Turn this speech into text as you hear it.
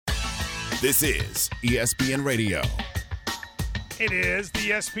This is ESPN Radio. It is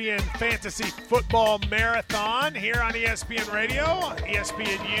the ESPN Fantasy Football Marathon here on ESPN Radio,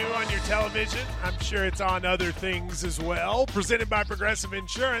 ESPNU on your television. I'm sure it's on other things as well. Presented by Progressive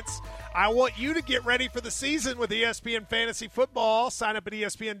Insurance. I want you to get ready for the season with ESPN Fantasy Football. Sign up at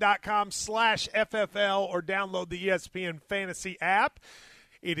ESPN.com/FFL or download the ESPN Fantasy app.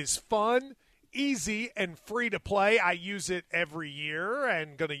 It is fun, easy, and free to play. I use it every year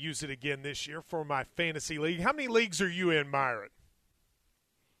and going to use it again this year for my fantasy league. How many leagues are you in, Myron?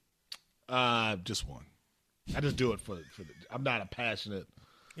 Just one. I just do it for the I'm not a passionate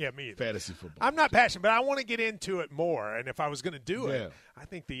me either. Fantasy football. I'm not passionate, but I want to get into it more. And if I was going to do it, Yeah. I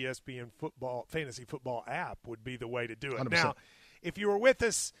think the ESPN Fantasy Football app would be the way to do it. 100%. Now, if you were with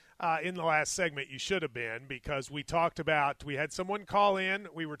us in the last segment, you should have been, because we had someone call in.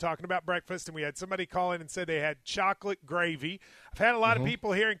 We were talking about breakfast, and we had somebody call in and said they had chocolate gravy. I've had a lot of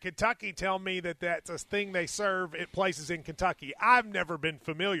people here in Kentucky tell me that that's a thing they serve at places in Kentucky. I've never been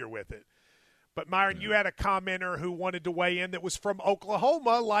familiar with it. But, Myron, you had a commenter who wanted to weigh in that was from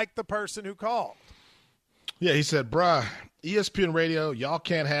Oklahoma, like the person who called. Yeah, he said, bruh, ESPN Radio, y'all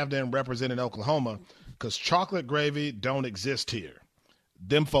can't have them representing Oklahoma because chocolate gravy don't exist here.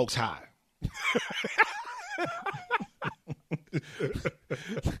 Them folks high.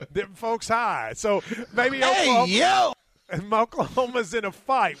 Them folks high. So maybe Oklahoma's in a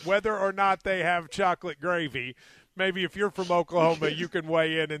fight whether or not they have chocolate gravy. Maybe if you're from Oklahoma, you can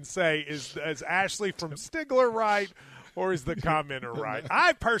weigh in and say, is Ashley from Stigler right, or is the commenter right?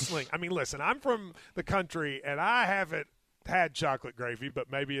 Listen, I'm from the country, and I haven't had chocolate gravy,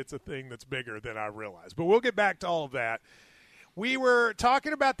 but maybe it's a thing that's bigger than I realize. But we'll get back to all of that. We were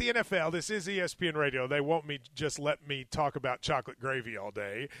talking about the NFL. This is ESPN Radio. They won't just let me talk about chocolate gravy all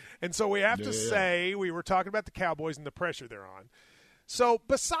day. And so we have to say we were talking about the Cowboys and the pressure they're on. So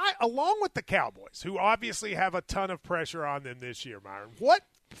along with the Cowboys, who obviously have a ton of pressure on them this year, Myron, what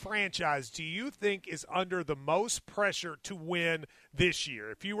franchise do you think is under the most pressure to win this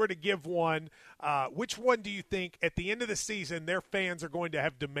year? If you were to give one, which one do you think at the end of the season their fans are going to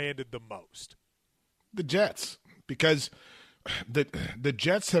have demanded the most? The Jets, because the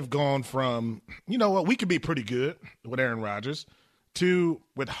Jets have gone from, you know what, we could be pretty good with Aaron Rodgers, to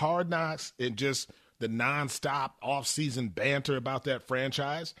with Hard Knocks and just the nonstop offseason banter about that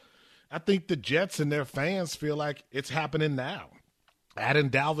franchise. I think the Jets and their fans feel like it's happening now. Adding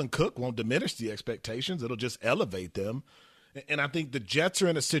Dalvin Cook won't diminish the expectations. It'll just elevate them. And I think the Jets are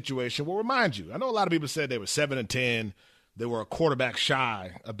in a situation where, remind you, I know a lot of people said they were 7-10. They were a quarterback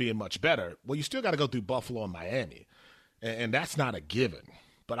shy of being much better. Well, you still got to go through Buffalo and Miami. And that's not a given.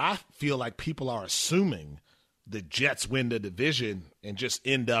 But I feel like people are assuming the Jets win the division and just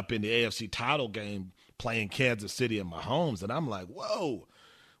end up in the AFC title game playing Kansas City and Mahomes. And I'm like, whoa,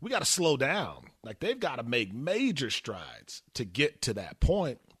 we got to slow down. Like, they've got to make major strides to get to that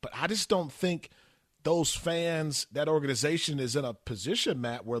point. But I just don't think those fans, that organization is in a position,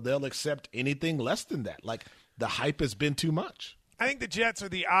 Matt, where they'll accept anything less than that. Like, the hype has been too much. I think the Jets are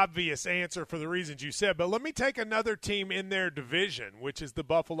the obvious answer for the reasons you said, but let me take another team in their division, which is the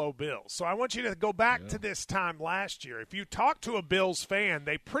Buffalo Bills. So I want you to go back to this time last year. If you talk to a Bills fan,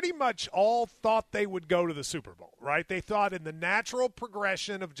 they pretty much all thought they would go to the Super Bowl, right? They thought in the natural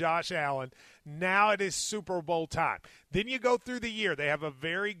progression of Josh Allen, now it is Super Bowl time. Then you go through the year. They have a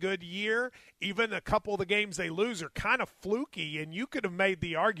very good year. Even a couple of the games they lose are kind of fluky, and you could have made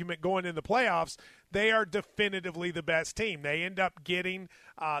the argument going in the playoffs they are definitively the best team. They end up getting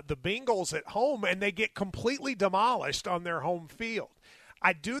the Bengals at home, and they get completely demolished on their home field.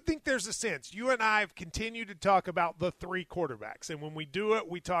 I do think there's a sense. You and I have continued to talk about the three quarterbacks, and when we do it,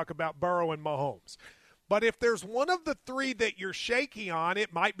 we talk about Burrow and Mahomes. But if there's one of the three that you're shaky on,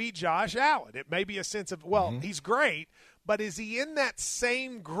 it might be Josh Allen. It may be a sense of, well, he's great, but is he in that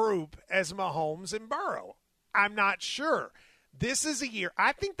same group as Mahomes and Burrow? I'm not sure. This is a year.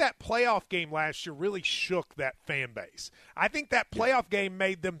 I think that playoff game last year really shook that fan base. I think that playoff game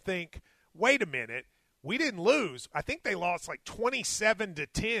made them think, wait a minute, we didn't lose. I think they lost like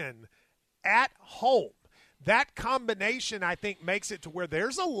 27-10 at home. That combination, I think, makes it to where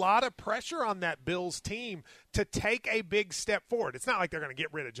there's a lot of pressure on that Bills team to take a big step forward. It's not like they're going to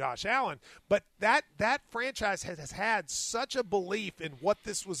get rid of Josh Allen, but that franchise has had such a belief in what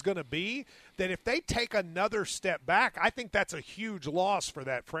this was going to be that if they take another step back, I think that's a huge loss for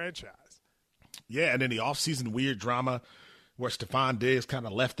that franchise. Yeah, and then the offseason weird drama where Stephon Diggs kind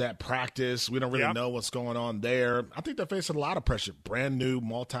of left that practice. We don't really know what's going on there. I think they're facing a lot of pressure. Brand new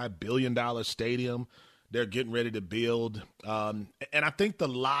multi-billion-dollar stadium they're getting ready to build. And I think the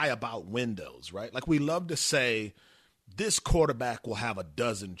lie about windows, right? Like, we love to say this quarterback will have a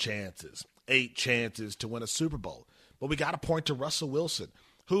dozen chances, 8 chances to win a Super Bowl. But we got to point to Russell Wilson,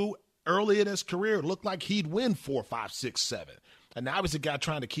 who early in his career looked like he'd win 4, 5, 6, 7. And now he's a guy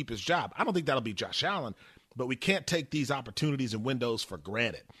trying to keep his job. I don't think that'll be Josh Allen, but we can't take these opportunities and windows for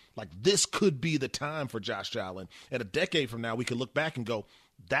granted. Like, this could be the time for Josh Allen. And a decade from now, we could look back and go,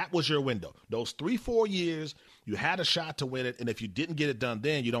 that was your window. Those 3-4 years, you had a shot to win it, and if you didn't get it done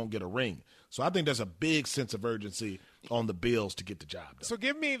then, you don't get a ring. So I think there's a big sense of urgency on the Bills to get the job done. So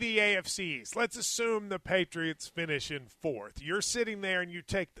give me the AFC East. Let's assume the Patriots finish in 4th. You're sitting there and you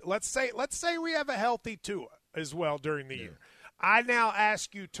take – let's say we have a healthy Tua as well during the year. I now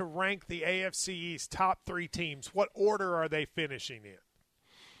ask you to rank the AFC East top 3 teams. What order are they finishing in?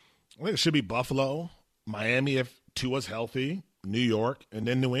 I think it should be Buffalo, Miami if Tua's healthy, New York, and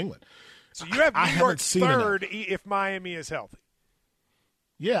then New England. So you have New York third if Miami is healthy.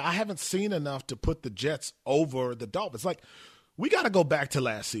 Yeah, I haven't seen enough to put the Jets over the Dolphins. Like, we got to go back to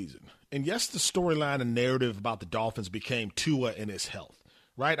last season. And yes, the storyline and narrative about the Dolphins became Tua and his health,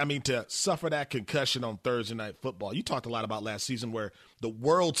 right? I mean, to suffer that concussion on Thursday Night Football, you talked a lot about last season where the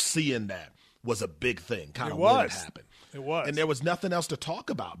world seeing that was a big thing, kind of when it happened. It was. And there was nothing else to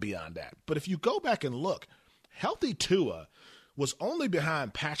talk about beyond that. But if you go back and look, healthy Tua was only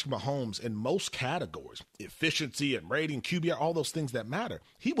behind Patrick Mahomes in most categories, efficiency and rating, QBR, all those things that matter.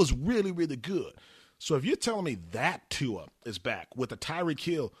 He was really, really good. So if you're telling me that Tua is back with a Tyreek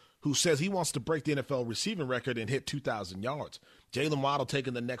Hill who says he wants to break the NFL receiving record and hit 2,000 yards, Jalen Waddle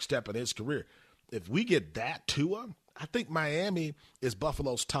taking the next step in his career, if we get that Tua, I think Miami is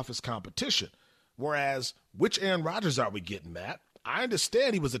Buffalo's toughest competition. Whereas, which Aaron Rodgers are we getting, Matt? I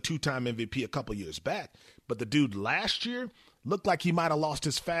understand he was a 2-time MVP a couple years back, but the dude last year looked like he might have lost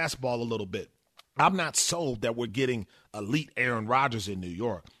his fastball a little bit. I'm not sold that we're getting elite Aaron Rodgers in New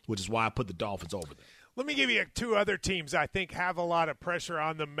York, which is why I put the Dolphins over there. Let me give you 2 other teams I think have a lot of pressure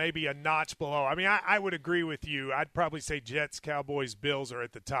on them, maybe a notch below. I mean, I would agree with you. I'd probably say Jets, Cowboys, Bills are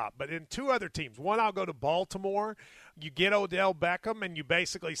at the top. But in 2 other teams, one, I'll go to Baltimore. You get Odell Beckham, and you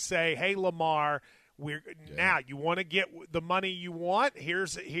basically say, hey, Lamar, now you want to get the money you want. Here,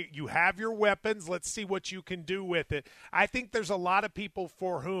 you have your weapons. Let's see what you can do with it. I think there's a lot of people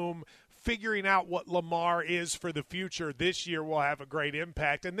for whom figuring out what Lamar is for the future this year will have a great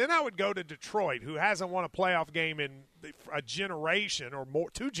impact. And then I would go to Detroit, who hasn't won a playoff game in a generation or more,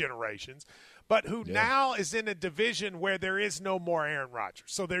 2 generations, but who now is in a division where there is no more Aaron Rodgers.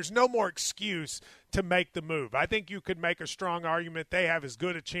 So there's no more excuse to make the move. I think you could make a strong argument they have as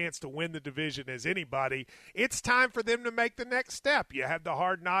good a chance to win the division as anybody. It's time for them to make the next step. You have the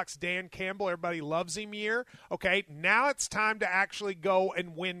Hard Knocks, Dan Campbell, everybody loves him year. Okay, now it's time to actually go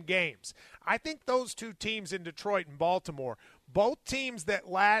and win games. I think those 2 teams in Detroit and Baltimore, both teams that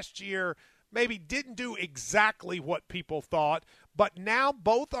last year maybe didn't do exactly what people thought, but now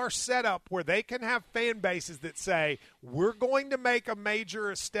both are set up where they can have fan bases that say, we're going to make a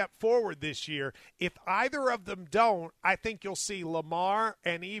major step forward this year. If either of them don't, I think you'll see Lamar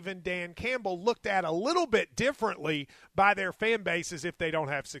and even Dan Campbell looked at a little bit differently by their fan bases if they don't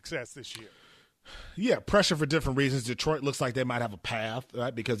have success this year. Yeah, pressure for different reasons. Detroit looks like they might have a path,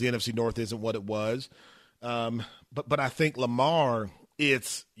 right, because the NFC North isn't what it was. But I think Lamar –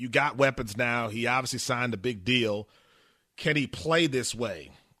 you got weapons now. He obviously signed a big deal. Can he play this way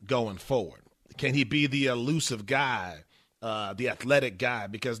going forward? Can he be the elusive guy, the athletic guy?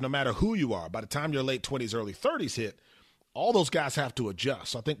 Because no matter who you are, by the time your late 20s, early 30s hit, all those guys have to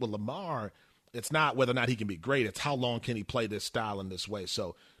adjust. So I think with Lamar, it's not whether or not he can be great. It's how long can he play this style in this way.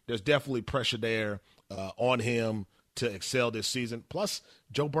 So there's definitely pressure there on him to excel this season. Plus,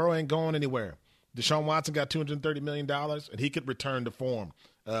 Joe Burrow ain't going anywhere. Deshaun Watson got $230 million, and he could return to form,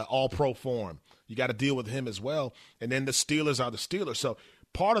 all-pro form. You got to deal with him as well. And then the Steelers are the Steelers. So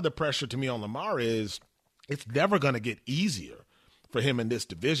part of the pressure to me on Lamar is it's never going to get easier for him in this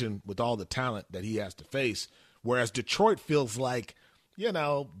division with all the talent that he has to face, whereas Detroit feels like,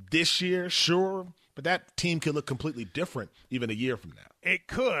 this year, sure, but that team could look completely different even a year from now. It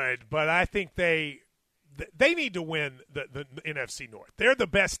could, but I think they need to win the NFC North. They're the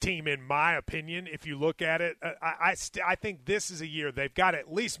best team, in my opinion, if you look at it. I think this is a year they've got to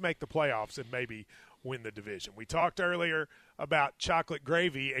at least make the playoffs and maybe win the division. We talked earlier about chocolate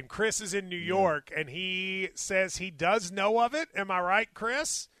gravy, and Chris is in New York, and he says he does know of it. Am I right,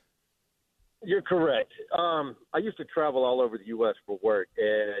 Chris? You're correct. I used to travel all over the U.S. for work,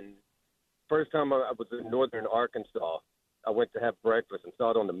 and first time I was in northern Arkansas, I went to have breakfast and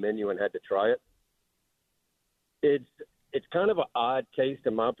saw it on the menu and had to try it. It's kind of an odd taste,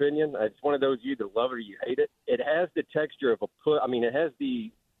 in my opinion. It's one of those you either love it or you hate it. It has the texture of it has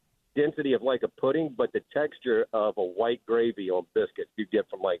the density of like a pudding, but the texture of a white gravy on biscuits you get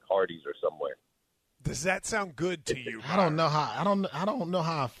from like Hardee's or somewhere. Does that sound good to you? I don't know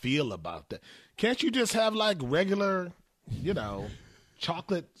how I feel about that. Can't you just have like regular,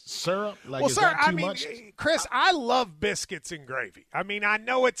 chocolate syrup? Like, well, is sir, that too much? Chris, I love biscuits and gravy. I mean, I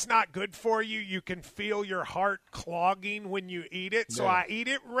know it's not good for you. You can feel your heart clogging when you eat it, so I eat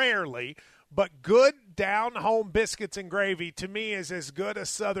it rarely. But good down-home biscuits and gravy, to me, is as good a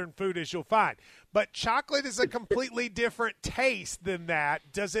Southern food as you'll find. But chocolate is a completely different taste than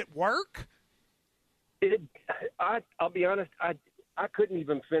that. Does it work? I'll be honest, I couldn't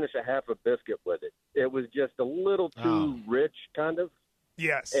even finish a half a biscuit with it. It was just a little too rich, kind of.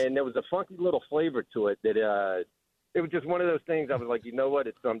 Yes. And there was a funky little flavor to it that it was just one of those things. I was like, you know what?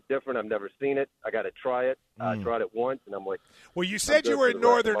 It's something different. I've never seen it. I got to try it. I tried it once, and I'm like, well, you said you were in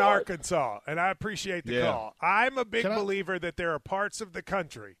northern Arkansas, and I appreciate the call. I'm a big believer that there are parts of the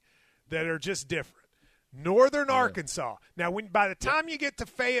country that are just different. Northern Arkansas. Now, by the time you get to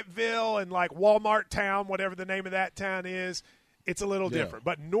Fayetteville and like Walmart Town, whatever the name of that town is, it's a little different.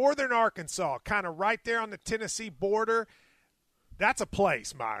 But northern Arkansas, kind of right there on the Tennessee border, that's a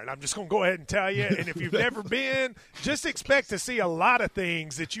place, Myron. I'm just going to go ahead and tell you. And if you've never been, just expect to see a lot of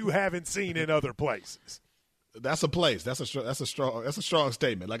things that you haven't seen in other places. That's a place. That's a strong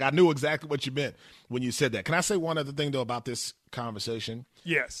statement. Like, I knew exactly what you meant when you said that. Can I say one other thing though about this conversation?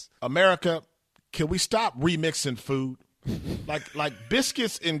 Yes. America, can we stop remixing food? like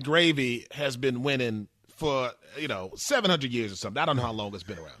biscuits and gravy has been winning for 700 years or something. I don't know how long it's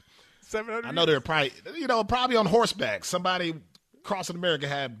been around. 700. I know they're probably on horseback. Somebody crossing America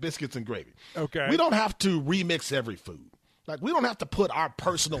had biscuits and gravy. Okay. We don't have to remix every food. Like, we don't have to put our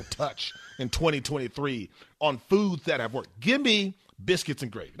personal touch in 2023 on foods that have worked. Give me biscuits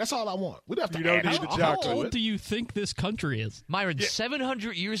and gravy. That's all I want. We don't have to add need the chocolate. How old do you think this country is? Myron,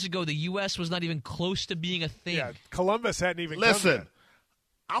 700 years ago, the U.S. was not even close to being a thing. Yeah, Columbus hadn't even Listen, come yet.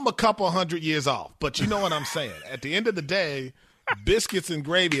 I'm a couple hundred years off, but you know what I'm saying. At the end of the day, biscuits and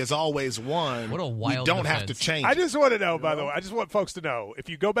gravy has always won. What a wild We don't defense. have to change I it. just want to know, by the way, I just want folks to know, if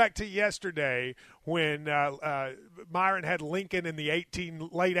you go back to yesterday when Myron had Lincoln in the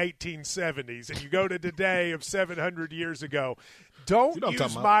late 1870s, and you go to today of 700 years ago, don't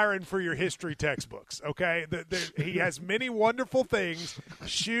use Myron for your history textbooks, okay? He has many wonderful things.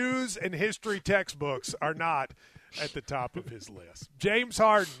 Shoes and history textbooks are not at the top of his list. James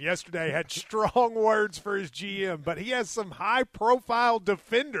Harden yesterday had strong words for his GM, but he has some high-profile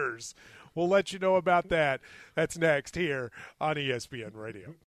defenders. We'll let you know about that. That's next here on ESPN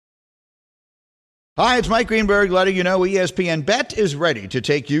Radio. Hi, it's Mike Greenberg letting you know ESPN Bet is ready to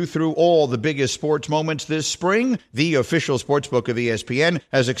take you through all the biggest sports moments this spring. The official sportsbook of ESPN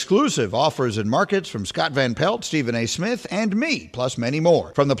has exclusive offers and markets from Scott Van Pelt, Stephen A. Smith, and me, plus many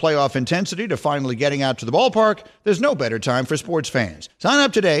more. From the playoff intensity to finally getting out to the ballpark, there's no better time for sports fans. Sign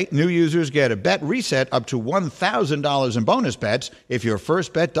up today. New users get a bet reset up to $1,000 in bonus bets if your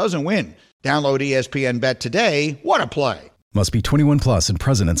first bet doesn't win. Download ESPN Bet today. What a play. Must be 21 plus and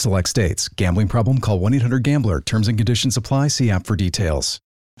present in select states. Gambling problem? Call 1-800-GAMBLER. Terms and conditions apply. See app for details.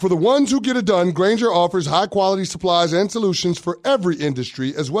 For the ones who get it done, Grainger offers high-quality supplies and solutions for every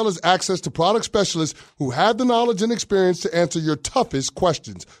industry, as well as access to product specialists who have the knowledge and experience to answer your toughest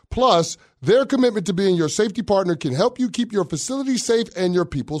questions. Plus, their commitment to being your safety partner can help you keep your facility safe and your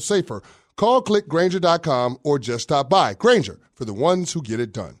people safer. Call clickgrainger.com or just stop by. Grainger, for the ones who get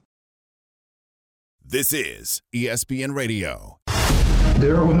it done. This is ESPN Radio.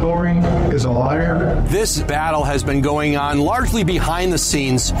 Daryl Morey is a liar. This battle has been going on largely behind the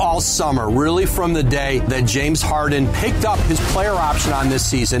scenes all summer, really from the day that James Harden picked up his player option on this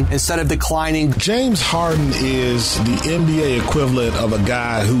season instead of declining. James Harden is the NBA equivalent of a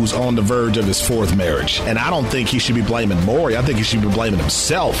guy who's on the verge of his fourth marriage. And I don't think he should be blaming Morey. I think he should be blaming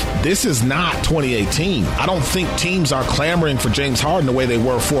himself. This is not 2018. I don't think teams are clamoring for James Harden the way they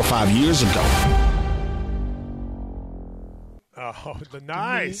were 4 or 5 years ago. Oh,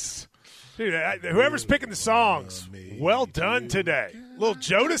 nice. Dude, whoever's picking the songs, well done today. Little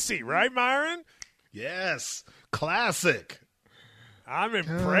Jodeci, right, Myron? Yes. Classic. I'm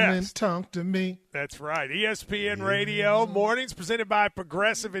impressed. Come and talk to me. That's right. ESPN Radio mornings presented by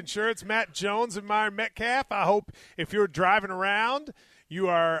Progressive Insurance. Matt Jones and Myron Metcalf. I hope if you're driving around, you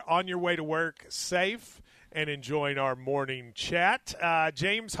are on your way to work safe and enjoying our morning chat.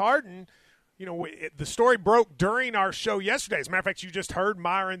 James Harden, the story broke during our show yesterday. As a matter of fact, you just heard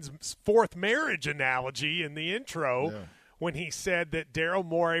Myron's fourth marriage analogy in the intro when he said that Daryl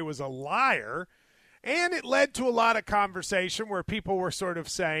Morey was a liar. And it led to a lot of conversation where people were sort of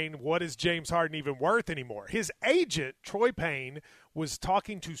saying, what is James Harden even worth anymore? His agent, Troy Payne, was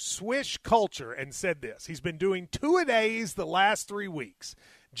talking to Swish Culture and said this. He's been doing 2-a-days the last 3 weeks.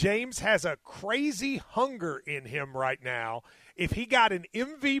 James has a crazy hunger in him right now. If he got an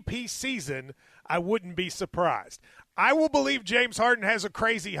MVP season, I wouldn't be surprised. I will believe James Harden has a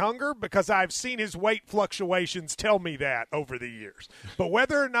crazy hunger because I've seen his weight fluctuations tell me that over the years. But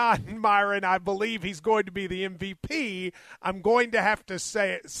whether or not, Myron, I believe he's going to be the MVP, I'm going to have to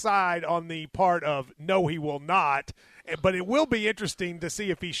side on the part of no, he will not. But it will be interesting to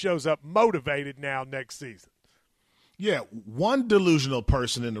see if he shows up motivated now next season. Yeah, one delusional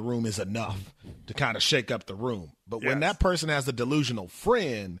person in the room is enough to kind of shake up the room. But when that person has a delusional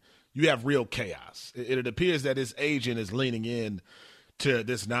friend, you have real chaos. It appears that his agent is leaning in to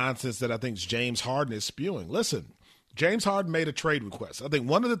this nonsense that I think James Harden is spewing. Listen, James Harden made a trade request. I think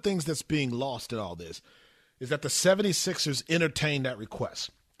one of the things that's being lost in all this is that the 76ers entertained that request.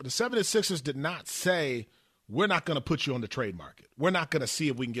 But the 76ers did not say, we're not going to put you on the trade market. We're not going to see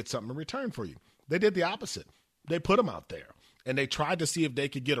if we can get something in return for you. They did the opposite. They put him out there, and they tried to see if they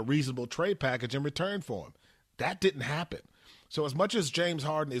could get a reasonable trade package in return for him. That didn't happen. So as much as James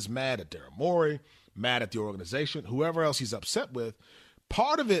Harden is mad at Daryl Morey, mad at the organization, whoever else he's upset with,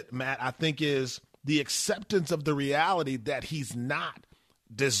 part of it, Matt, I think is the acceptance of the reality that he's not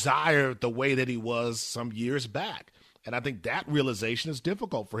desired the way that he was some years back. And I think that realization is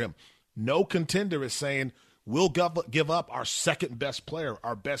difficult for him. No contender is saying, we'll give up our second best player,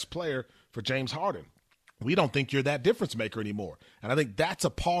 our best player for James Harden. We don't think you're that difference maker anymore. And I think that's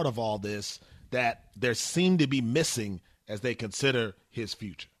a part of all this that there seem to be missing as they consider his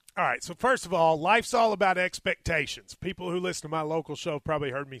future. All right, so first of all, life's all about expectations. People who listen to my local show have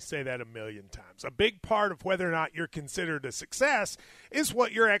probably heard me say that a million times. A big part of whether or not you're considered a success is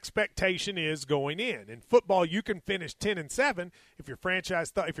what your expectation is going in. In football, you can finish 10-7. If your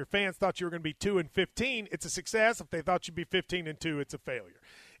if your fans thought you were going to be 2-15, it's a success. If they thought you'd be 15-2, it's a failure.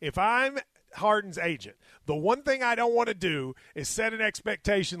 If I'm Harden's agent, the one thing I don't want to do is set an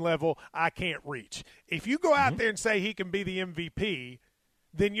expectation level I can't reach. If you go out there and say he can be the MVP,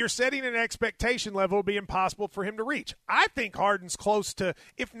 then you're setting an expectation level it'll be impossible for him to reach. I think Harden's close to,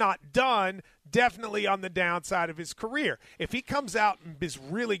 if not done, definitely on the downside of his career. If he comes out and is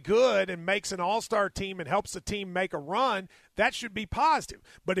really good and makes an all-star team and helps the team make a run, that should be positive.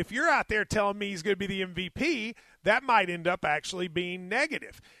 But if you're out there telling me he's going to be the MVP, that might end up actually being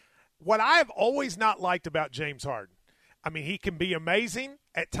negative. What I have always not liked about James Harden, I mean, he can be amazing.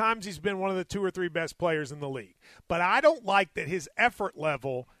 At times he's been one of the 2 or 3 best players in the league. But I don't like that his effort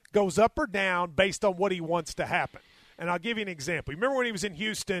level goes up or down based on what he wants to happen. And I'll give you an example. You remember when he was in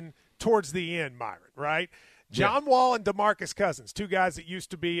Houston towards the end, Myron, right? John Wall and DeMarcus Cousins, 2 guys that used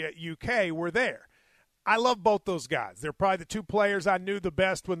to be at UK, were there. I love both those guys. They're probably the 2 players I knew the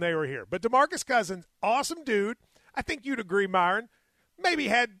best when they were here. But DeMarcus Cousins, awesome dude. I think you'd agree, Myron. Maybe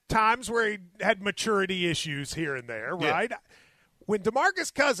had times where he had maturity issues here and there, right? Yeah. When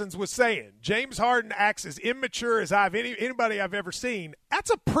DeMarcus Cousins was saying James Harden acts as immature as anybody I've ever seen,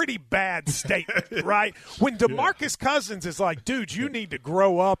 that's a pretty bad statement, right? When DeMarcus Cousins is like, dude, you need to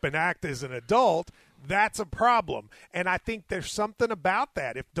grow up and act as an adult, that's a problem. And I think there's something about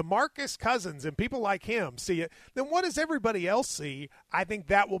that. If DeMarcus Cousins and people like him see it, then what does everybody else see? I think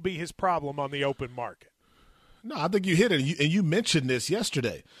that will be his problem on the open market. No, I think you hit it, and you mentioned this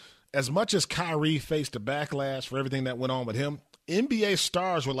yesterday. As much as Kyrie faced a backlash for everything that went on with him, NBA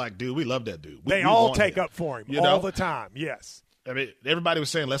stars were like, dude, we love that dude. They all take up for him all the time, yes. I mean, everybody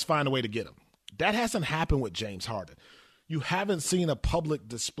was saying, let's find a way to get him. That hasn't happened with James Harden. You haven't seen a public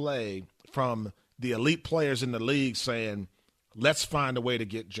display from the elite players in the league saying, let's find a way to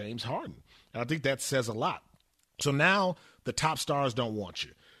get James Harden. And I think that says a lot. So now the top stars don't want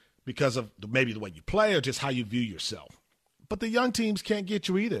you, because of maybe the way you play or just how you view yourself. But the young teams can't get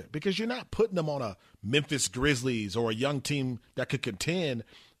you either, because you're not putting them on a Memphis Grizzlies or a young team that could contend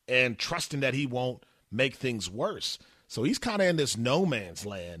and trusting that he won't make things worse. So he's kind of in this no man's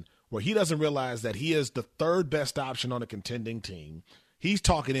land where he doesn't realize that he is the 3rd best option on a contending team. He's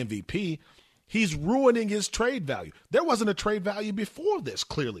talking MVP. He's ruining his trade value. There wasn't a trade value before this,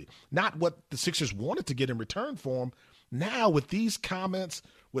 clearly. Not what the Sixers wanted to get in return for him. Now with these comments,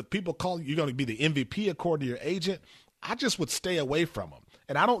 with people calling you going to be the MVP according to your agent, I just would stay away from him.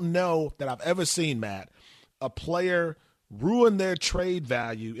 And I don't know that I've ever seen, Matt, a player ruin their trade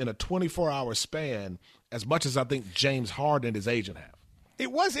value in a 24-hour span as much as I think James Harden and his agent have.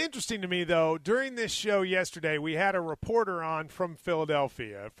 It was interesting to me, though, during this show yesterday, we had a reporter on from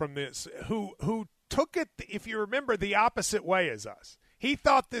Philadelphia from this who took it, if you remember, the opposite way as us. He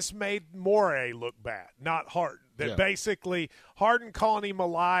thought this made Morey look bad, not Harden. That basically Harden calling him a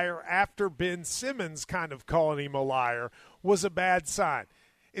liar after Ben Simmons kind of calling him a liar was a bad sign.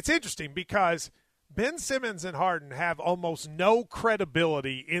 It's interesting because Ben Simmons and Harden have almost no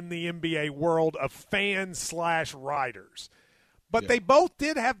credibility in the NBA world of fans/writers. But they both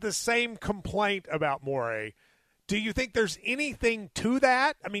did have the same complaint about Morey. Do you think there's anything to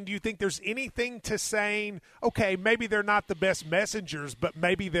that? I mean, do you think there's anything to saying, okay, maybe they're not the best messengers, but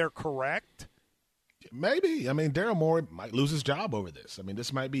maybe they're correct? Maybe. I mean, Daryl Morey might lose his job over this. I mean,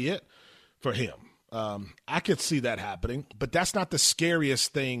 this might be it for him. I could see that happening, but that's not the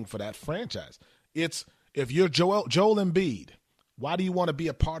scariest thing for that franchise. It's if you're Joel Embiid, why do you want to be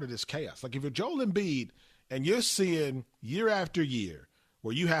a part of this chaos? Like if you're Joel Embiid and you're seeing year after year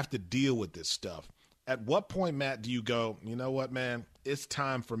where you have to deal with this stuff, at what point, Matt, do you go, you know what, man, it's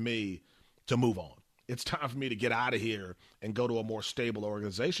time for me to move on. It's time for me to get out of here and go to a more stable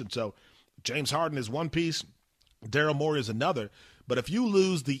organization. So James Harden is one piece, Daryl Morey is another. But if you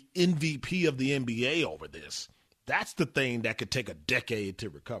lose the MVP of the NBA over this, that's the thing that could take a decade to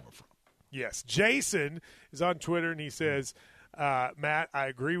recover from. Yes. Jason is on Twitter, and he says, Matt, I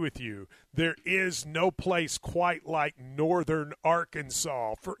agree with you. There is no place quite like Northern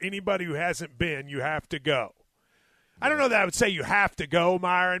Arkansas. For anybody who hasn't been, you have to go. I don't know that I would say you have to go,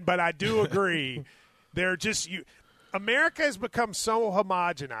 Myron, but I do agree. They're just America has become so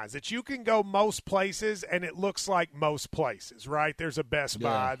homogenized that you can go most places and it looks like most places, right? There's a Best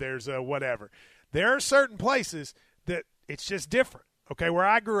Buy, there's a whatever. There are certain places that it's just different. Okay, where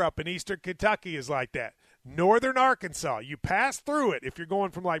I grew up in Eastern Kentucky is like that. Northern Arkansas, you pass through it if you're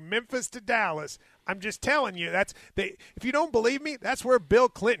going from like Memphis to Dallas. I'm just telling you, if you don't believe me, that's where Bill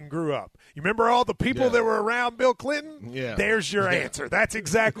Clinton grew up. You remember all the people that were around Bill Clinton? Yeah. There's your answer. That's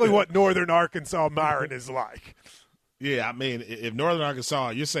exactly what Northern Arkansas, Myron, is like. Yeah, I mean, if Northern Arkansas,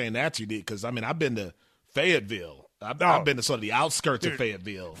 you're saying that's unique because, I mean, I've been to Fayetteville. I've been to sort of the outskirts of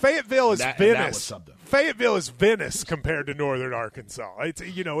Fayetteville. Fayetteville is Venice. That was something. Fayetteville is Venice compared to Northern Arkansas.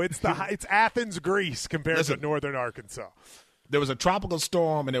 It's Athens, Greece compared to Northern Arkansas. There was a tropical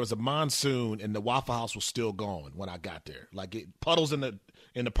storm and there was a monsoon, and the Waffle House was still going when I got there. Like puddles in the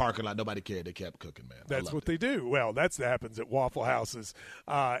parking lot, nobody cared. They kept cooking, man. That's what they do. Well, that happens at Waffle Houses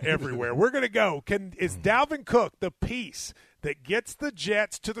everywhere. We're going to go. Is Dalvin Cook the piece that gets the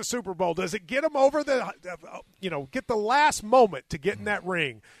Jets to the Super Bowl? Does it get them over get the last moment to get in that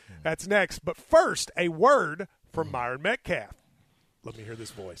ring? That's next. But first, a word from Myron Metcalf. Let me hear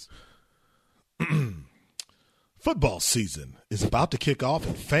this voice. Football season is about to kick off,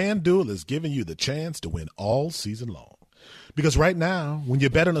 and FanDuel is giving you the chance to win all season long. Because right now, when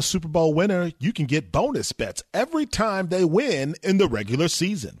you bet on a Super Bowl winner, you can get bonus bets every time they win in the regular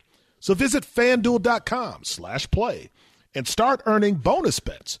season. So visit FanDuel.com/play and start earning bonus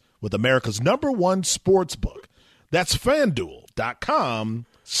bets with America's #1 sports book. That's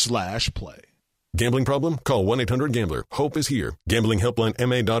FanDuel.com/play. Gambling problem? Call 1-800-GAMBLER. HOPE is here.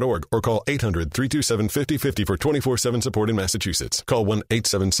 GamblingHelplineMA.org or call 800-327-5050 for 24/7 support in Massachusetts. Call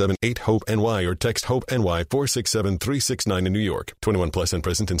 1-877-8-HOPE-NY or text HOPE-NY 467-369 in New York. 21 plus and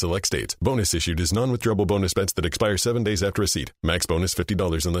present in select states. Bonus issued is non-withdrawable bonus bets that expire 7 days after receipt. Max bonus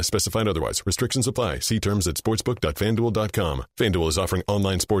 $50 unless specified otherwise. Restrictions apply. See terms at sportsbook.fanduel.com. FanDuel is offering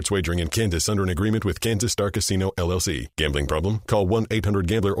online sports wagering in Kansas under an agreement with Kansas Star Casino, LLC. Gambling problem? Call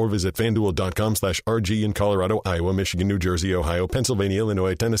 1-800-GAMBLER or visit FanDuel.com/RG in Colorado, Iowa, Michigan, New Jersey, Ohio, Pennsylvania,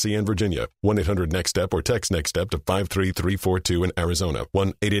 Illinois, Tennessee, and Virginia. 1-800-NEXT-STEP or text NEXT-STEP to 53342 in Arizona.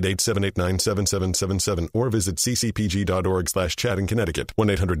 1-888-789-7777 or visit ccpg.org/chat in Connecticut.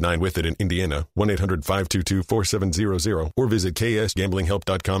 1-800-9-WITH-IT in Indiana. 1-800-522-4700 or visit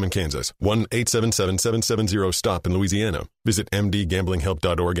ksgamblinghelp.com in Kansas. 1-877-770-STOP in Louisiana. Visit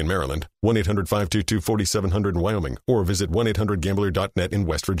mdgamblinghelp.org in Maryland. 1-800-522-4700 in Wyoming or visit 1-800-GAMBLER.net in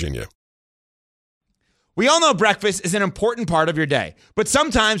West Virginia. We all know breakfast is an important part of your day, but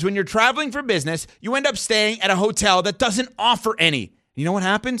sometimes when you're traveling for business, you end up staying at a hotel that doesn't offer any. You know what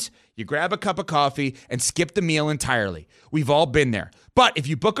happens? You grab a cup of coffee and skip the meal entirely. We've all been there. But if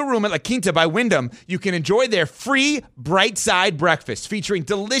you book a room at La Quinta by Wyndham, you can enjoy their free Bright Side breakfast featuring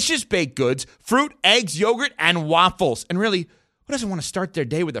delicious baked goods, fruit, eggs, yogurt, and waffles. And really, who doesn't want to start their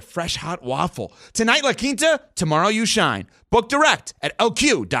day with a fresh, hot waffle? Tonight, La Quinta, tomorrow you shine. Book direct at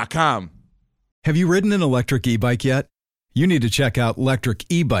lq.com. Have you ridden an electric e-bike yet? You need to check out Lectric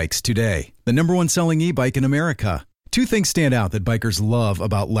E-Bikes today, the #1 selling e-bike in America. Two things stand out that bikers love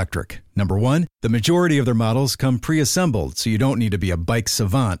about Lectric. Number one, the majority of their models come pre-assembled, so you don't need to be a bike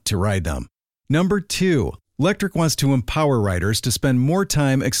savant to ride them. Number two, Lectric wants to empower riders to spend more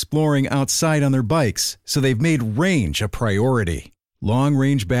time exploring outside on their bikes, so they've made range a priority.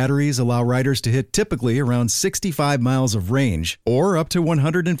 Long-range batteries allow riders to hit typically around 65 miles of range or up to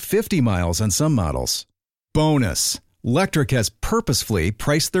 150 miles on some models. Bonus, Lectric has purposefully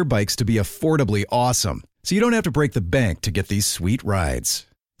priced their bikes to be affordably awesome, so you don't have to break the bank to get these sweet rides.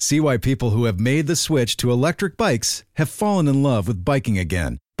 See why people who have made the switch to electric bikes have fallen in love with biking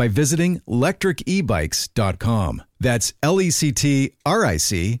again by visiting lectricebikes.com. That's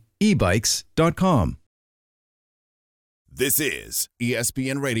LECTRIC ebikes.com. This is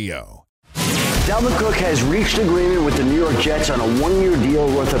ESPN Radio. Dalvin Cook has reached agreement with the New York Jets on a one-year deal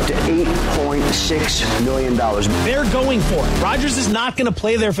worth up to $8.6 million. They're going for it. Rodgers is not going to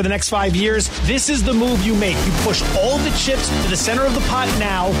play there for the next 5 years. This is the move you make. You push all the chips to the center of the pot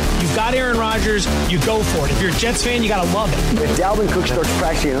now. You've got Aaron Rodgers. You go for it. If you're a Jets fan, you got to love it. If Dalvin Cook starts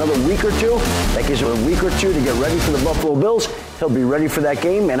practicing another week or two, that gives him a week or two to get ready for the Buffalo Bills. He'll be ready for that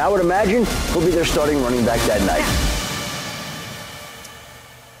game, and I would imagine he'll be their starting running back that night.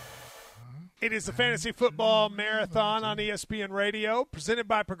 It is the Fantasy Football Marathon on ESPN Radio, presented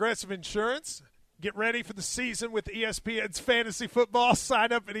by Progressive Insurance. Get ready for the season with ESPN's Fantasy Football.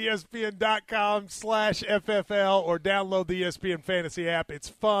 Sign up at ESPN.com/FFL or download the ESPN Fantasy app. It's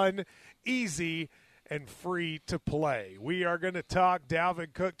fun, easy, and free to play. We are going to talk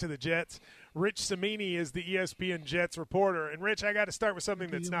Dalvin Cook to the Jets. Rich Cimini is the ESPN Jets reporter. And, Rich, I got to start with something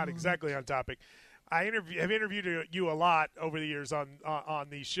that's not exactly on topic. I have interviewed you a lot over the years on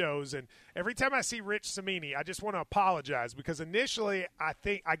these shows, and every time I see Rich Cimini, I just want to apologize because initially I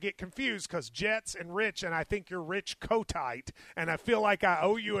think I get confused because Jets and Rich, and I think you're Rich Kotite, and I feel like I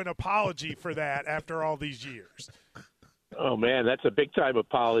owe you an apology for that after all these years. Oh man, that's a big time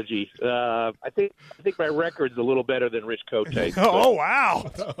apology. I think my record's a little better than Rich Kotite. Oh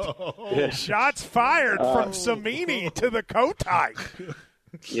wow! Shots fired from Cimini to the Kotite.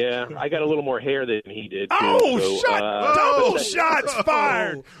 Yeah, I got a little more hair than he did. Too, double shots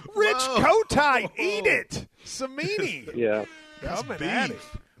fired. Rich Kotite, eat it. Cimini. Yeah. Coming at it.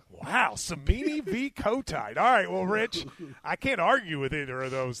 Wow, Cimini v. Kotite. All right, well, Rich, I can't argue with either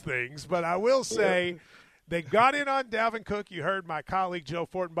of those things, but I will say they got in on Dalvin Cook. You heard my colleague Joe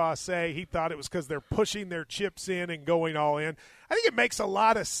Fortenbaugh say he thought it was because they're pushing their chips in and going all in. I think it makes a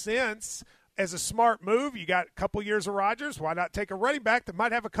lot of sense. As a smart move, you got a couple years of Rodgers. Why not take a running back that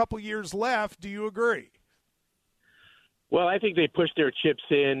might have a couple years left? Do you agree? Well, I think they pushed their chips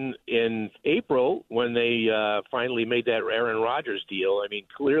in April when they finally made that Aaron Rodgers deal. I mean,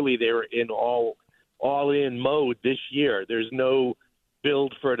 clearly they were in all-in mode this year. There's no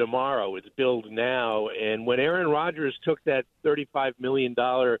build for tomorrow. It's build now. And when Aaron Rodgers took that $35 million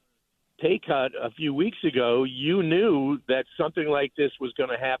pay cut a few weeks ago, you knew that something like this was going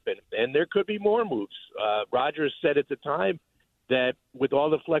to happen, and there could be more moves. Rodgers said at the time that with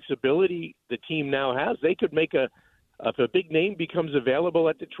all the flexibility the team now has, they could make if a big name becomes available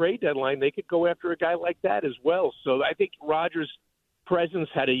at the trade deadline, they could go after a guy like that as well. So I think Rodgers' presence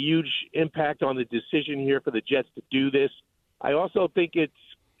had a huge impact on the decision here for the Jets to do this. I also think it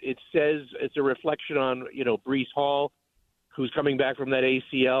says it's a reflection on Breece Hall, who's coming back from that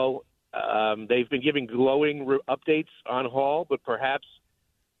ACL. They've been giving glowing updates on Hall, but perhaps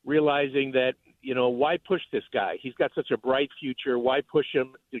realizing that, why push this guy? He's got such a bright future. Why push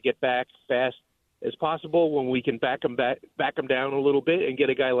him to get back fast as possible when we can back him down a little bit and get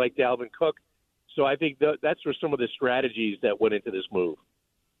a guy like Dalvin Cook? So I think that's for some of the strategies that went into this move.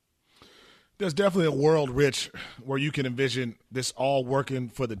 There's definitely a world, Rich, where you can envision this all working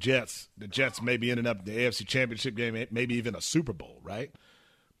for the Jets. The Jets maybe ending up in the AFC Championship game, maybe even a Super Bowl, right?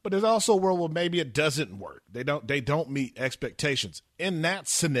 But there's also a world where maybe it doesn't work. They don't meet expectations. In that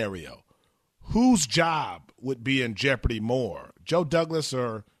scenario, whose job would be in jeopardy more, Joe Douglas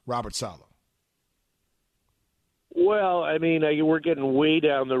or Robert Saleh? Well, I mean, we're getting way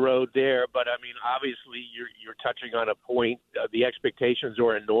down the road there, but I mean, obviously, you're touching on a point. The expectations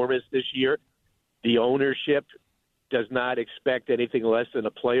are enormous this year. The ownership does not expect anything less than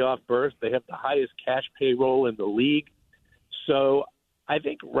a playoff berth. They have the highest cash payroll in the league, so I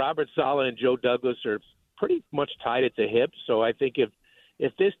think Robert Saleh and Joe Douglas are pretty much tied at the hip. So I think if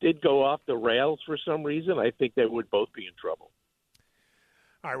this did go off the rails for some reason, I think they would both be in trouble.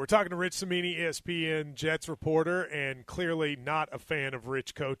 All right, we're talking to Rich Cimini, ESPN Jets reporter, and clearly not a fan of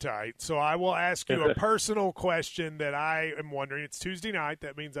Rich Kotite. So I will ask you a personal question that I am wondering. It's Tuesday night.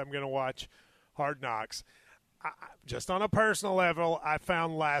 That means I'm going to watch Hard Knocks. Just on a personal level, I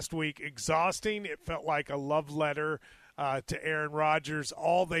found last week exhausting. It felt like a love letter to Aaron Rodgers.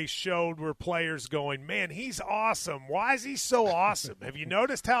 All they showed were players going, man, he's awesome. Why is he so awesome? Have you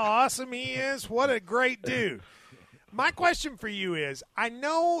noticed how awesome he is? What a great dude. My question for you is, I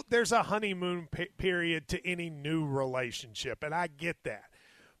know there's a honeymoon period to any new relationship, and I get that.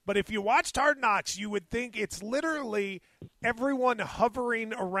 But if you watched Hard Knocks, you would think it's literally everyone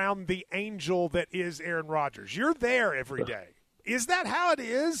hovering around the angel that is Aaron Rodgers. You're there every day. Is that how it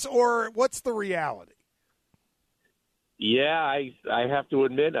is, or what's the reality? Yeah, I have to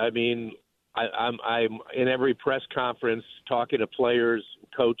admit, I mean, I'm in every press conference talking to players,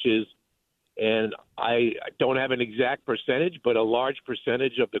 coaches, and I don't have an exact percentage, but a large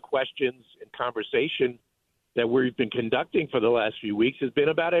percentage of the questions and conversation that we've been conducting for the last few weeks has been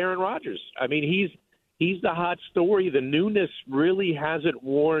about Aaron Rodgers. I mean, he's the hot story. The newness really hasn't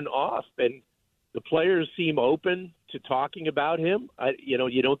worn off, and the players seem open to talking about him.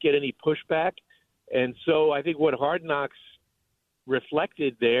 You don't get any pushback. And so I think what Hard Knocks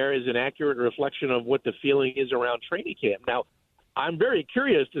reflected there is an accurate reflection of what the feeling is around training camp. Now, I'm very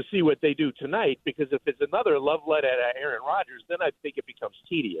curious to see what they do tonight, because if it's another love letter at Aaron Rodgers, then I think it becomes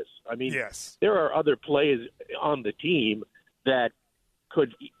tedious. I mean, yes, there are other plays on the team that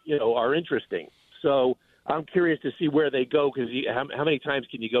could, are interesting. So I'm curious to see where they go, because how many times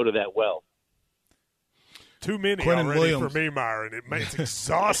can you go to that well? Too many Quentin already Williams. for me, Myron. It's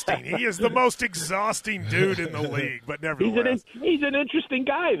exhausting. He is the most exhausting dude in the league, but nevertheless. He's an interesting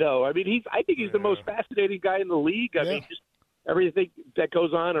guy, though. I mean, I think he's the most fascinating guy in the league. I mean, just everything that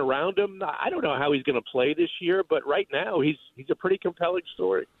goes on around him. I don't know how he's going to play this year, but right now he's a pretty compelling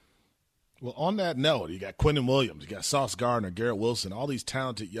story. Well, on that note, you got Quentin Williams, you got Sauce Gardner, Garrett Wilson, all these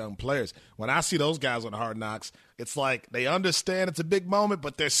talented young players. When I see those guys on Hard Knocks, it's like they understand it's a big moment,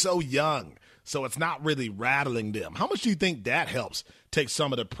 but they're so young, so it's not really rattling them. How much do you think that helps take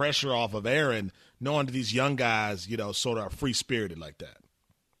some of the pressure off of Aaron, knowing that these young guys, sort of are free-spirited like that?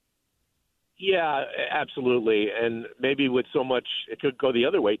 Yeah, absolutely. And maybe with so much, it could go the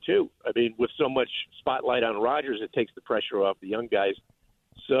other way, too. I mean, with so much spotlight on Rodgers, it takes the pressure off the young guys.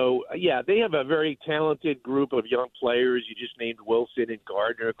 So, yeah, they have a very talented group of young players. You just named Wilson and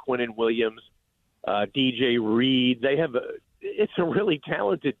Gardner, Quentin Williams, DJ Reed. It's a really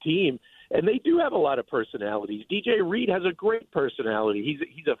talented team, and they do have a lot of personalities. DJ Reed has a great personality.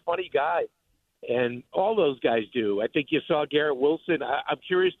 He's a funny guy, and all those guys do. I think you saw Garrett Wilson. I'm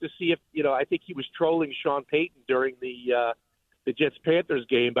curious to see if, I think he was trolling Sean Payton during the Jets-Panthers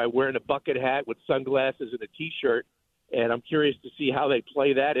game by wearing a bucket hat with sunglasses and a T-shirt. And I'm curious to see how they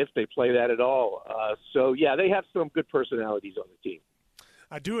play that, if they play that at all. So, yeah, they have some good personalities on the team.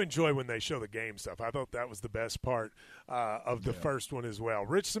 I do enjoy when they show the game stuff. I thought that was the best part of the first one as well.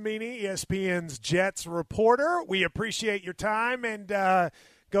 Rich Cimini, ESPN's Jets reporter, we appreciate your time, and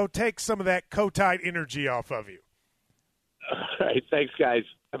go take some of that Kotite energy off of you. All right. Thanks, guys.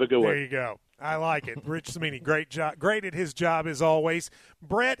 Have a good one. There you go. I like it. Rich Cimini, great job. Great at his job as always.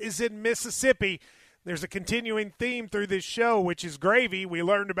 Brett is in Mississippi. There's a continuing theme through this show, which is gravy. We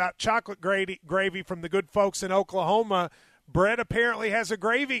learned about chocolate gravy from the good folks in Oklahoma. Brett apparently has a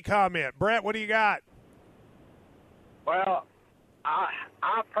gravy comment. Brett, what do you got? Well, I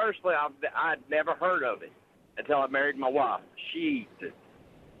personally, I'd never heard of it until I married my wife. She eats it.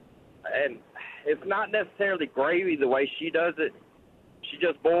 And it's not necessarily gravy the way she does it. She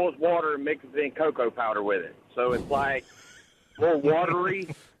just boils water and mixes in cocoa powder with it. So it's like more watery.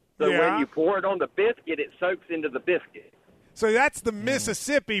 So when you pour it on the biscuit, it soaks into the biscuit. So that's the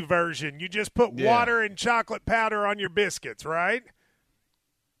Mississippi version. You just put water and chocolate powder on your biscuits, right?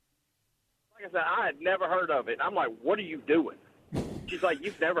 Like I said, I had never heard of it. I'm like, what are you doing? She's like,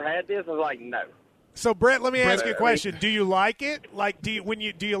 you've never had this? I was like, no. So, Brett, let me ask you a question. Do you like it? Like, do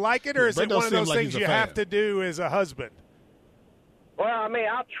you like it, or is it one of those things you have to do as a husband? Well, I mean,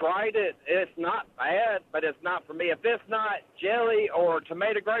 I've tried it. It's not bad, but it's not for me. If it's not jelly or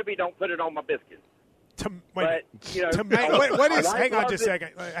tomato gravy, don't put it on my biscuits. What is? Hang on just a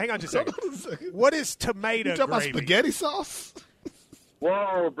second. What is tomato you talking gravy? About spaghetti sauce?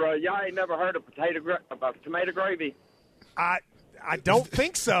 Whoa, bro! Y'all ain't never heard of tomato gravy? I don't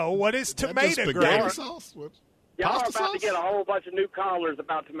think so. What is tomato gravy? Sauce? Y'all are about to get a whole bunch of new callers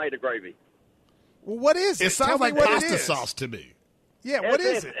about tomato gravy. Well, what is it? It sounds like pasta sauce to me. Yeah, what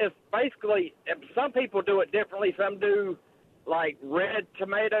is it? It's basically, some people do it differently. Some do, like, red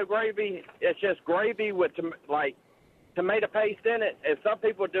tomato gravy. It's just gravy with, tomato paste in it. And some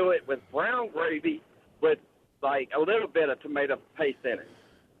people do it with brown gravy with, like, a little bit of tomato paste in it.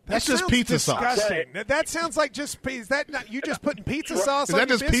 That's just pizza sauce. That sounds like is that not you just putting pizza sauce on your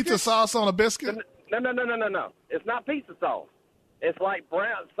biscuits? Is that just pizza sauce on a biscuit? No. It's not pizza sauce. It's like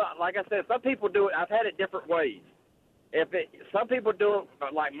brown. Like I said, some people do it. I've had it different ways. Some people do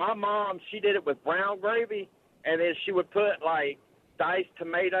it, like my mom, she did it with brown gravy, and then she would put, like, diced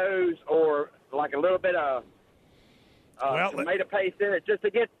tomatoes or, like, a little bit of tomato paste in it just to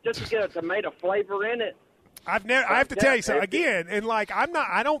get a tomato flavor in it. I have to tell you something again, and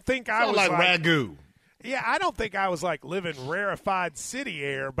I don't think I was like ragu. Yeah, I don't think I was like living rarefied city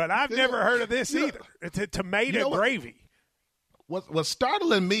air, but I've never heard of this either. It's a tomato gravy. What's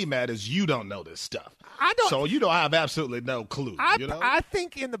startling me, Matt, is you don't know this stuff. I don't. So I have absolutely no clue. I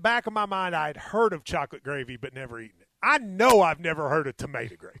think in the back of my mind I'd heard of chocolate gravy but never eaten it. I know I've never heard of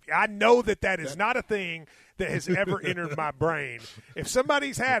tomato gravy. I know that is not a thing that has ever entered my brain. If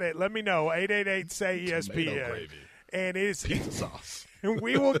somebody's had it, let me know. 888-SAY-ESPN. And it's pizza sauce.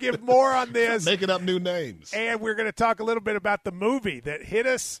 We will give more on this. Making up new names. And we're going to talk a little bit about the movie that hit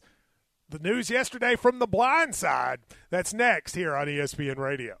us, the news yesterday from The Blind Side. That's next here on ESPN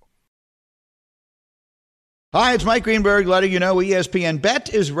Radio. Hi, it's Mike Greenberg letting you know ESPN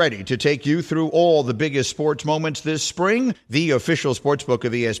Bet is ready to take you through all the biggest sports moments this spring. The official sportsbook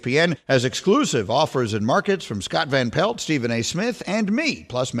of ESPN has exclusive offers and markets from Scott Van Pelt, Stephen A. Smith, and me,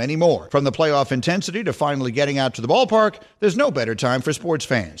 plus many more. From the playoff intensity to finally getting out to the ballpark, there's no better time for sports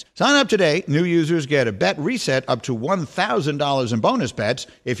fans. Sign up today. New users get a bet reset up to $1,000 in bonus bets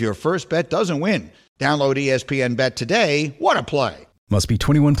if your first bet doesn't win. Download ESPN Bet today. What a play. Must be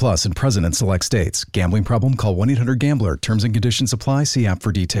 21 plus and present in select states. Gambling problem? Call 1-800-GAMBLER. Terms and conditions apply. See app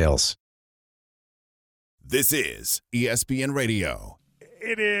for details. This is ESPN Radio.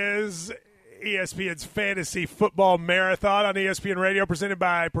 It is ESPN's Fantasy Football Marathon on ESPN Radio, presented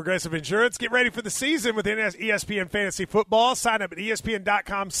by Progressive Insurance. Get ready for the season with ESPN Fantasy Football. Sign up at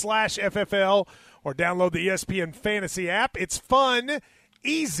ESPN.com/FFL or download the ESPN Fantasy app. It's fun,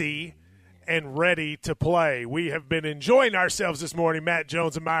 easy, and ready to play. We have been enjoying ourselves this morning. Matt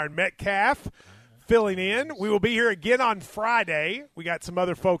Jones and Myron Metcalf filling in. We will be here again on Friday. We got some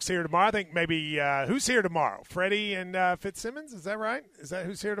other folks here tomorrow. I think maybe who's here tomorrow? Freddie and Fitzsimmons? Is that right? Is that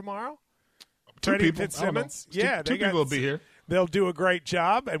who's here tomorrow? Two Freddie people. Fitzsimmons. Yeah, two people will be here. They'll do a great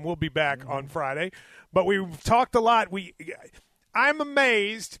job, and we'll be back on Friday. But we've talked a lot. I'm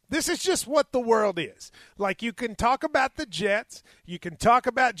amazed. This is just what the world is. Like, you can talk about the Jets, you can talk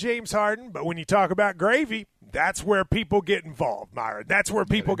about James Harden, but when you talk about gravy, that's where people get involved, Myron. That's where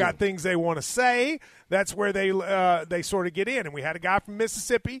people got things they want to say. That's where they sort of get in. And we had a guy from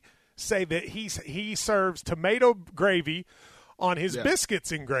Mississippi say that he serves tomato gravy on his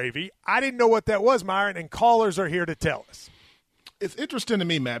biscuits and gravy. I didn't know what that was, Myron, and callers are here to tell us. It's interesting to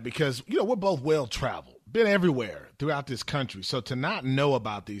me, Matt, because, we're both well-traveled. Been everywhere throughout this country. So to not know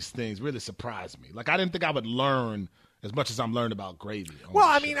about these things really surprised me. Like, I didn't think I would learn as much as I'm learning about gravy. Well,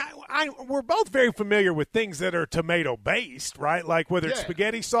 I mean, we're both very familiar with things that are tomato-based, right? Like whether it's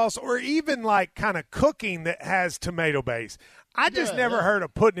spaghetti sauce or even like kind of cooking that has tomato base. I just never heard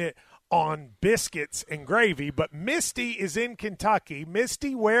of putting it on biscuits and gravy. But Misty is in Kentucky.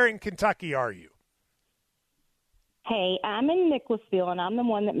 Misty, where in Kentucky are you? Hey, I'm in Nicholasville, and I'm the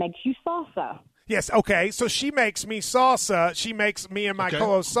one that makes you salsa. Yes, okay. So she makes me salsa. She makes me and my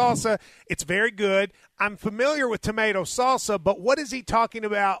co-host salsa. It's very good. I'm familiar with tomato salsa, but what is he talking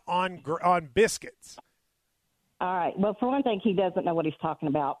about on biscuits? All right. Well, for one thing, he doesn't know what he's talking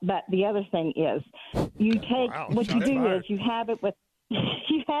about. But the other thing is, you take what you do is you have it with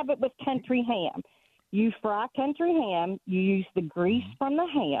country ham. You fry country ham. You use the grease from the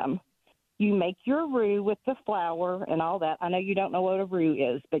ham. You make your roux with the flour and all that. I know you don't know what a roux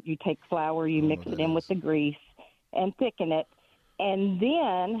is, but you take flour, you mix it in with the grease and thicken it. And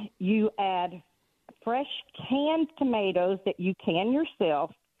then you add fresh canned tomatoes that you can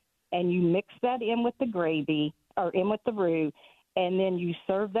yourself, and you mix that in with the gravy or in with the roux. And then you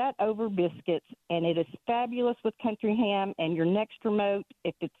serve that over biscuits, and it is fabulous with country ham. And your next remote,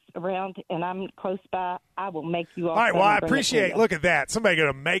 if it's around and I'm close by, I will make you all. All right, well, I appreciate. Look at that. Somebody going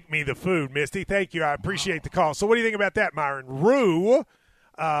to make me the food, Misty. Thank you. I appreciate the call. So what do you think about that, Myron? Roux.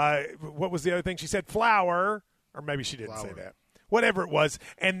 What was the other thing she said? Flour, or maybe she didn't say that. Whatever it was.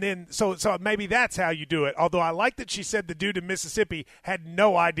 And then so maybe that's how you do it. Although I like that she said the dude in Mississippi had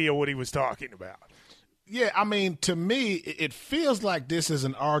no idea what he was talking about. Yeah, I mean, to me, it feels like this is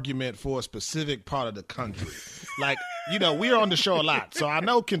an argument for a specific part of the country. Like, we're on the show a lot, so I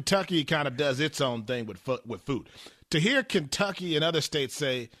know Kentucky kind of does its own thing with food. To hear Kentucky and other states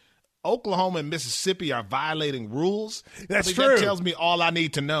say Oklahoma and Mississippi are violating rules, that's true. That tells me all I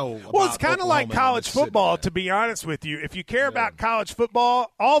need to know. Well, it's kind of like college football, to be honest with you. If you care about college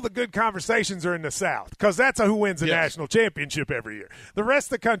football, all the good conversations are in the South because that's who wins the national championship every year. The rest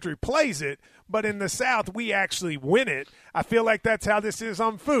of the country plays it, but in the South, we actually win it. I feel like that's how this is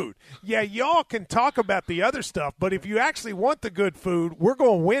on food. Yeah, y'all can talk about the other stuff, but if you actually want the good food, we're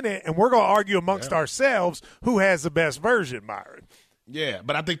going to win it, and we're going to argue amongst ourselves who has the best version, Myron. Yeah,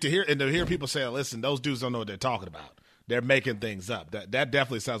 but I think to hear people say, listen, those dudes don't know what they're talking about. they're making things up. That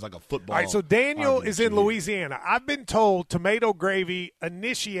definitely sounds like a football. All right, so Daniel argument is to in me. Louisiana. I've been told tomato gravy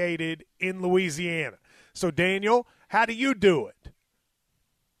initiated in Louisiana. So, Daniel, how do you do it?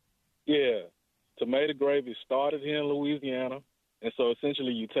 Yeah, tomato gravy started here in Louisiana, and so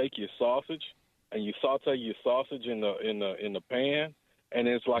essentially you take your sausage and you saute your sausage in the pan, and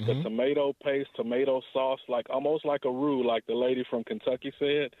it's like a tomato paste, tomato sauce, like almost like a roux, like the lady from Kentucky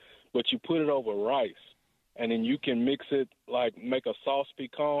said, but you put it over rice, and then you can mix it like make a sauce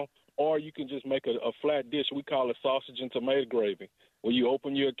piquant, or you can just make a flat dish. We call it sausage and tomato gravy, where you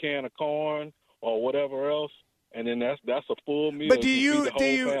open your can of corn or whatever else, and then that's a full meal. But to feed the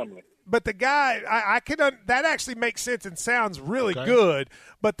whole family. But the guy, that actually makes sense and sounds really good.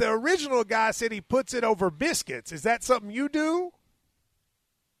 But the original guy said he puts it over biscuits. Is that something you do?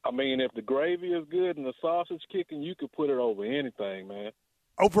 I mean, if the gravy is good and the sausage kicking, you could put it over anything, man.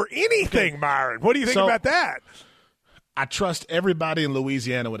 Over anything, Myron. What do you think about that? I trust everybody in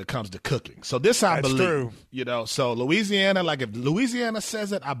Louisiana when it comes to cooking. So this I That's believe. true. You know, so Louisiana, like if Louisiana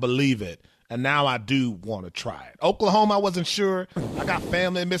says it, I believe it. And now I do want to try it. Oklahoma, I wasn't sure. I got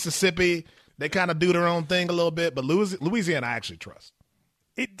family in Mississippi. They kind of do their own thing a little bit. But Louisiana, I actually trust.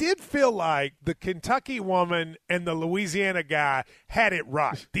 It did feel like the Kentucky woman and the Louisiana guy had it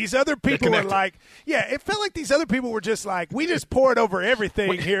right. These other people were like, it felt like these other people were just like, we just pour it over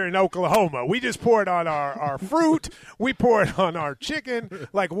everything here in Oklahoma. We just pour it on our fruit. We pour it on our chicken.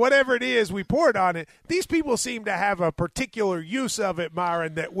 Like whatever it is, we pour it on it. These people seem to have a particular use of it,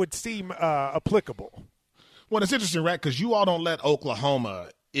 Myron, that would seem applicable. Well, it's interesting, right? Because you all don't let Oklahoma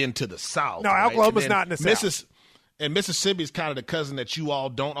into the South. No, right? Oklahoma's not in the South. And Mississippi's kind of the cousin that you all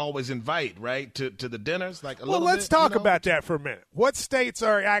don't always invite, right, to the dinners? Like let's talk about that for a minute. What states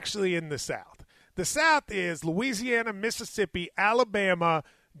are actually in the South? The South is Louisiana, Mississippi, Alabama,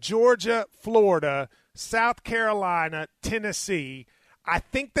 Georgia, Florida, South Carolina, Tennessee. I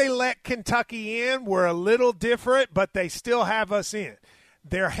think they let Kentucky in. We're a little different, but they still have us in.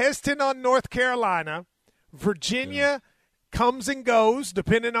 They're hesitant on North Carolina. Virginia comes and goes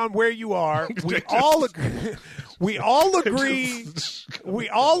depending on where you are. We all agree. We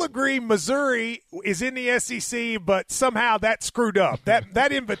all agree Missouri is in the SEC, but somehow that screwed up.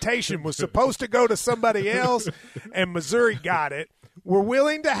 That invitation was supposed to go to somebody else, and Missouri got it. We're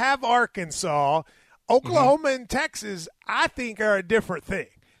willing to have Arkansas. Oklahoma and Texas, I think, are a different thing.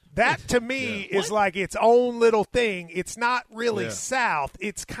 That, to me, is like its own little thing. It's not really South.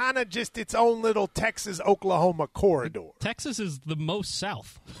 It's kind of just its own little Texas-Oklahoma corridor. Texas is the most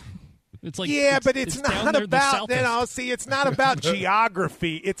South. It's like but it's not about it's not about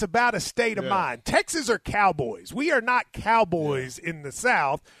geography. It's about a state of mind. Texas are cowboys. We are not cowboys in the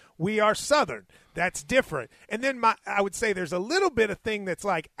South. We are Southern. That's different. And then I would say there's a little bit of thing that's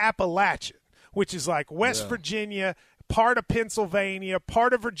like Appalachian, which is like West Virginia, part of Pennsylvania,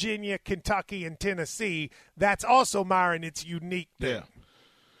 part of Virginia, Kentucky, and Tennessee. That's also, Myron, its unique thing. Yeah.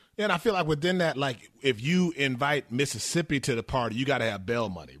 And I feel like within that, like if you invite Mississippi to the party, you got to have bail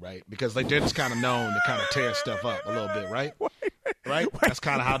money, right? Because they're just kind of known to kind of tear stuff up a little bit, right? Right? That's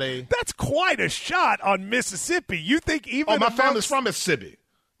kind of how they. That's quite a shot on Mississippi. You think even? Oh, my family's from Mississippi.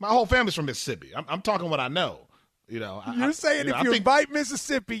 My whole family's from Mississippi. I'm talking what I know. You know, you're saying if you invite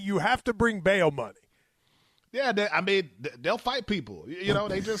Mississippi, you have to bring bail money. Yeah, they'll fight people. You know,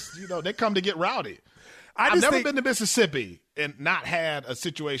 they just they come to get rowdy. I've never been to Mississippi and not had a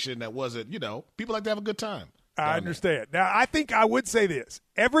situation that wasn't, people like to have a good time. I understand. Now, I think I would say this.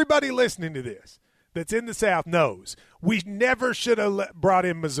 Everybody listening to this that's in the South knows we never should have brought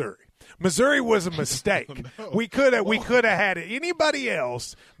in Missouri. Missouri was a mistake. We could have had anybody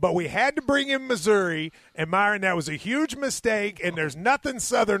else, but we had to bring in Missouri. And Myron, that was a huge mistake. And there's nothing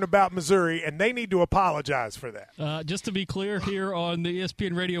Southern about Missouri, and they need to apologize for that. Just to be clear, here on the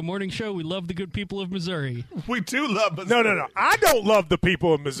ESPN Radio Morning Show, we love the good people of Missouri. We do love Missouri. No. I don't love the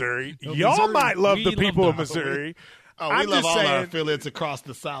people of Missouri. Y'all might love the people of Missouri. We love all our affiliates across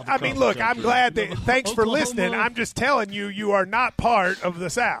the South. I mean, look, I'm glad that. Thanks for listening. I'm just telling you, you are not part of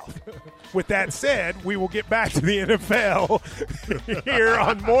the South. With that said, we will get back to the NFL here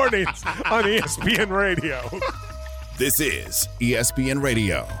on Mornings on ESPN Radio. This is ESPN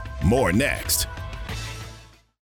Radio. More next.